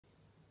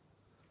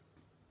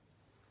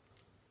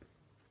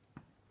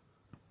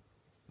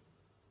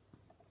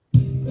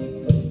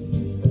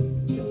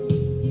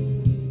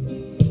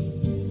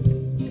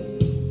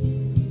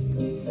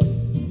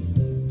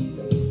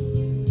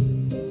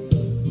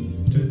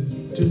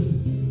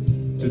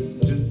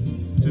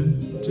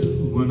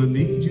Well, I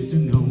need you to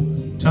know,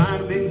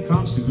 tired of being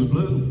constantly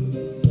blue.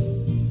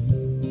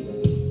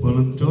 Well,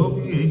 I'm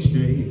talking each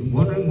day,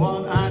 wondering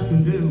what I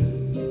can do.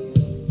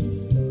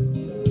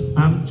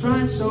 I'm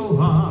trying so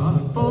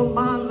hard for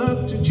my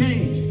love to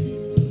change,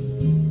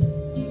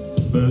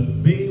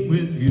 but being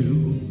with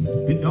you,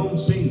 it don't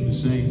seem the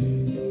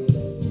same.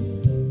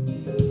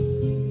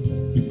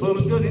 You're full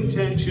of good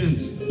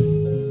intentions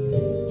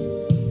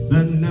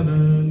that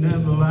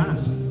never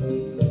last.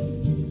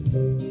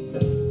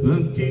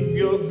 Then keep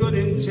your good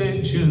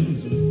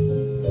intentions,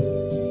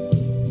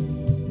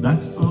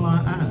 that's all I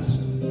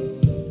ask.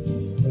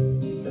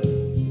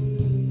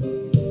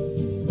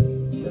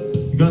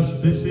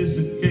 Because this is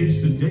a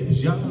case of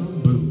déjà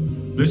vu.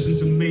 Listen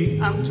to me,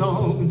 I'm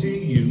talking to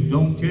you.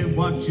 Don't care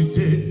what you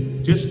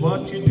did, just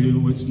what you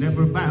do. It's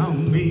never about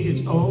me,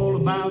 it's all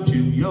about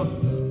you. You're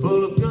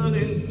full of good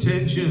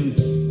intentions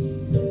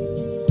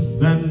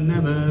that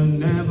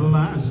never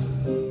last.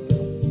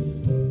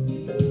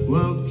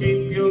 Well,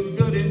 keep your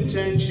good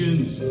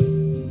intentions,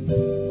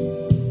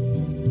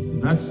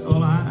 that's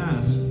all I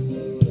ask.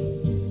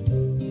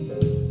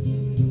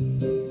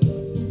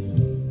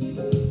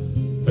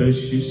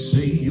 First you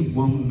say you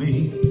want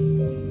me,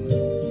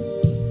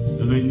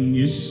 then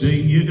you say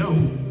you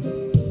don't,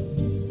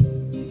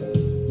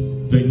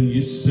 then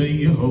you say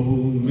you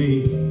hold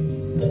me,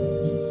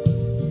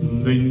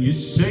 then you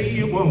say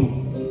you won't.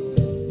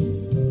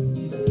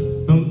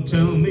 Don't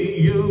tell me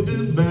you'll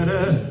do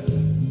better.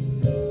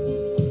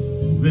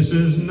 This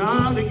is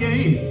not a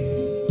game.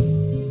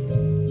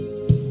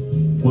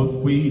 What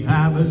we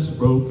have is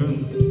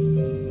broken.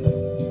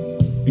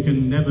 It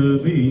can never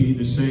be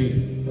the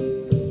same.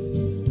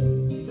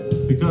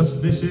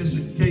 Because this is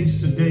a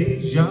case of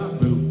déjà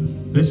vu.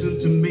 Listen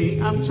to me,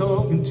 I'm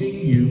talking to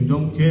you.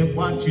 Don't care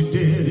what you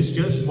did, it's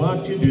just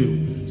what you do.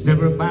 It's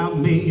never about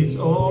me, it's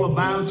all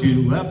about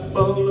you. I'm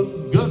full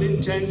of good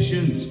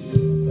intentions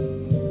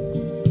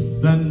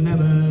that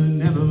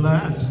never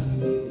last.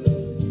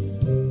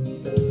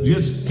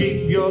 Just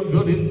keep your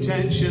good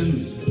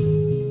intentions,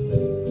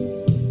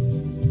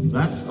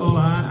 that's all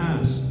I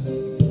ask.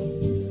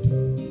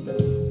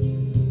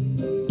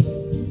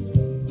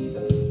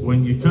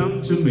 When you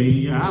come to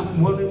me, I'm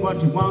wondering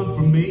what you want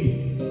from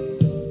me.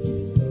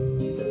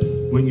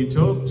 When you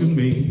talk to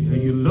me, are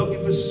you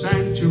looking for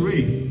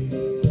sanctuary?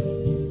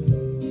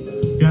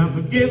 Can't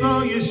forgive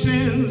all your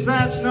sins,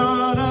 that's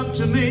not up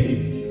to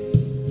me.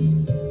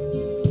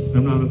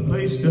 I'm not a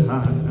place to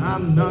hide,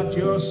 I'm not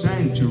your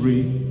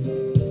sanctuary.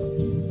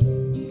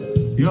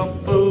 You're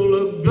full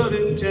of good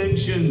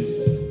intentions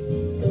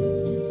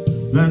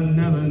that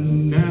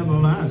never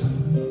last.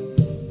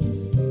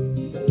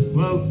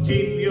 Well,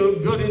 keep your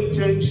good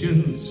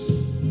intentions,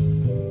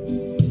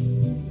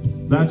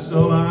 that's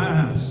all I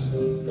ask.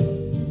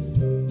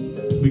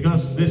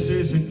 Because this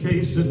is a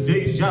case of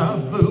déjà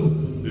vu.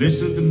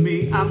 Listen to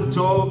me, I'm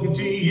talking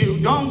to you.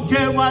 Don't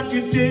care what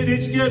you did,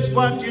 it's just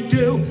what you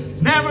do.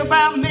 It's never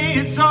about me,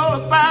 it's all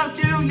about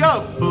you.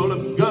 You're full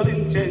of good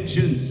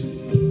intentions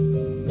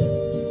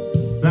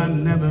that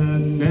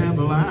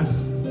never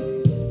last.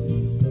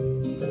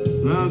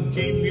 Well,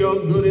 keep your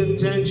good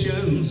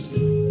intentions,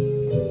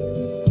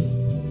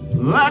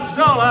 that's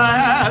all I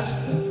ask.